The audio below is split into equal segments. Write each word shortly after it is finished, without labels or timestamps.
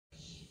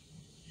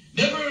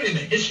Never in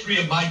the history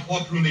of my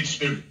courtroom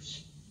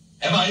experience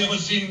have I ever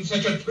seen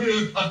such a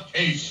clear-cut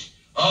case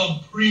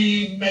of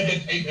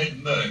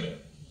premeditated murder.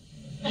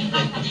 He's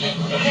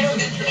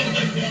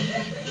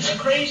a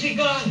crazy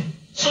guy.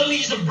 Suddenly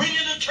he's a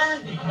brilliant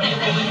attorney.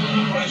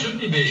 Why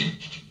shouldn't he be?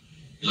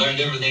 He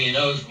learned everything he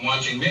knows from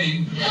watching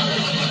me.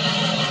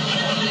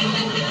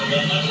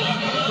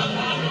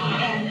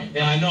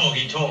 Yeah, I know,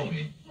 he told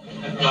me.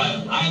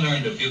 But I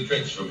learned a few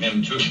tricks from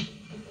him, too.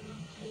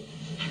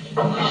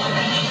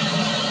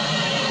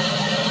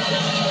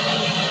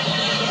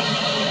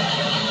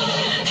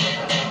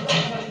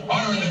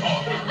 Order in the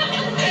court.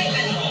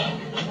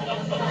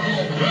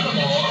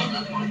 Furthermore,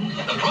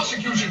 the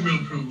prosecution will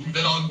prove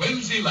that on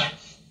Wednesday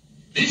last,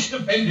 this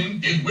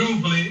defendant did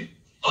willfully,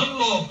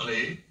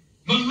 unlawfully,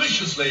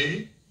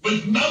 maliciously,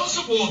 with malice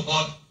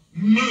aforethought,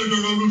 murder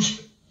a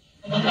rooster.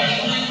 And we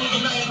will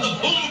demand the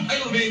full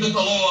penalty that the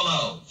law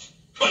allows.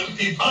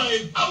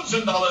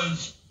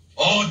 $25,000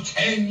 or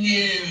 10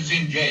 years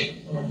in jail.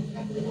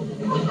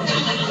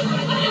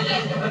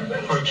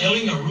 For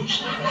killing a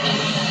rooster?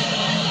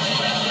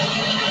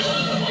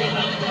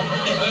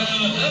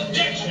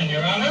 Objection,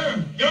 Your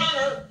Honor. Your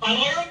Honor, my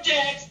lawyer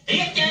objects.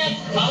 He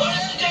objects. My lawyer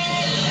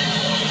objects.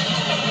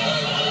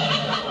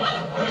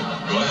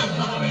 Go ahead,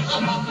 Mr.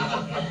 Mason.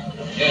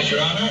 Yes,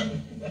 Your Honor.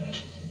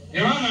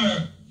 Your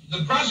Honor,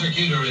 the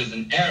prosecutor is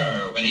in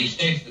error when he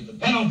states that the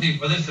penalty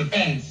for this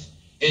offense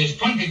is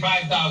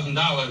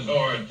 $25,000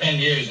 or 10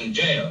 years in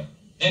jail.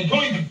 In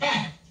point of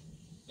fact,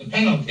 the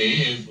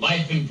penalty is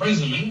life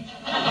imprisonment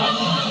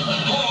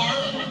or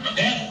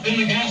death in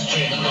the gas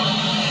chamber.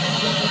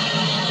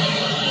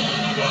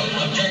 Well,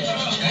 objection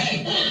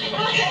sustained.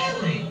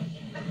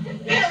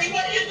 Harry,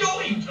 what are you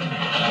doing to me?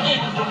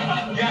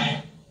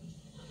 Jack,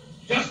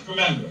 just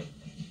remember,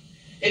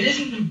 it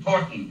isn't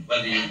important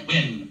whether you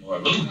win or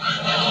lose.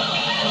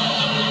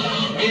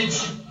 It's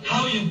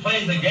how you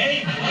play the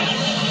game.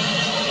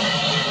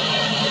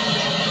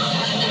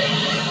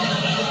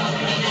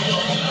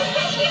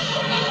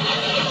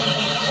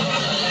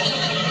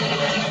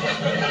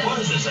 What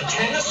is this, a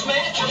tennis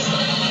match or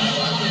something?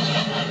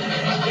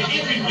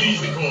 If it please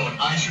the court,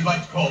 I should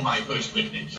like to call my first witness.